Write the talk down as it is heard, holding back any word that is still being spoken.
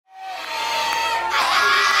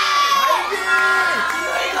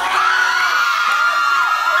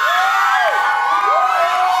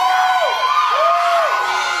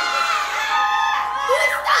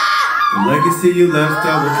The legacy you left,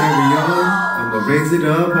 I will carry on. I'ma raise it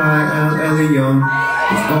up high, El Elyon.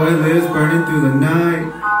 This boy lives burning through the night,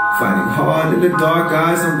 fighting hard in the dark,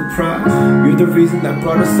 eyes on the prize. You're the reason that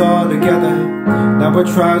brought us all together. Now our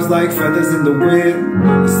tribes like feathers in the wind.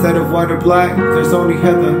 Instead of white or black, there's only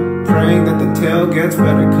heather. Praying that the tale gets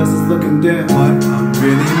better, cause it's looking dim. What I'm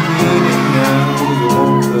really needing now is the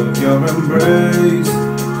warmth of your embrace.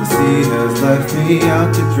 The sea has left me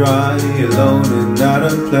out to dry, alone and out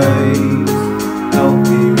of place. Help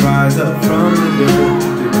me rise up from the dirt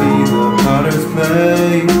to be the potter's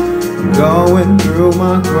clay. I'm going through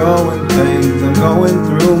my growing pains, I'm going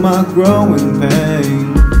through my growing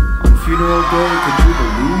pain. On funeral day, could you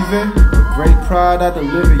believe it? With great pride I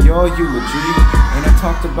deliver your eulogy. And I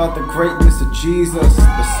talked about the greatness of Jesus,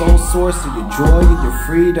 the sole source of your joy and your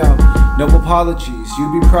freedom. No apologies,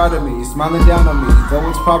 you be proud of me, smiling down on me, though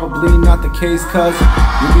it's probably not the case, cause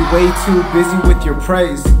you'll be way too busy with your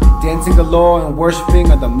praise, dancing galore and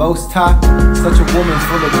worshiping of the Most High. Such a woman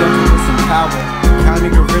full of gentleness and power,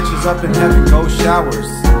 counting her riches up in heaven, gold showers.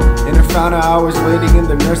 In her final hours waiting in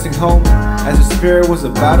the nursing home, as her spirit was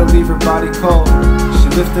about to leave her body cold, she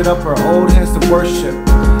lifted up her old hands to worship.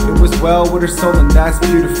 It was well with her soul and that's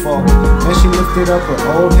beautiful. And she lifted up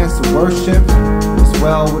her old hands to worship. It was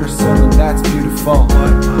well with her soul and that's beautiful.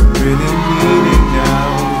 What I'm really needing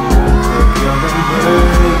now is the warmth of your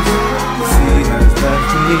embrace. The sea has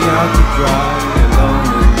left me out to dry, alone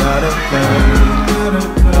and out of place.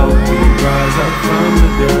 Help me rise up from the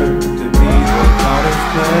dirt to be the potter's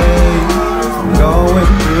clay. I'm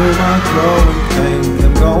going through my growing pains,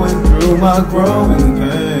 I'm going through my growing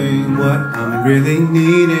pain. What I'm really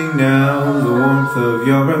needing now, the warmth of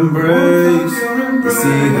your embrace. The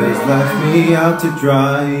sea has left me out to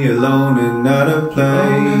dry, alone and out of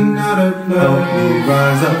place. Help me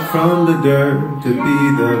rise up from the dirt to be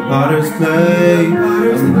the potter's clay.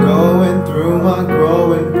 I'm going through my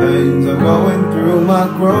growing pains, I'm going through my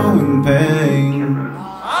growing pain.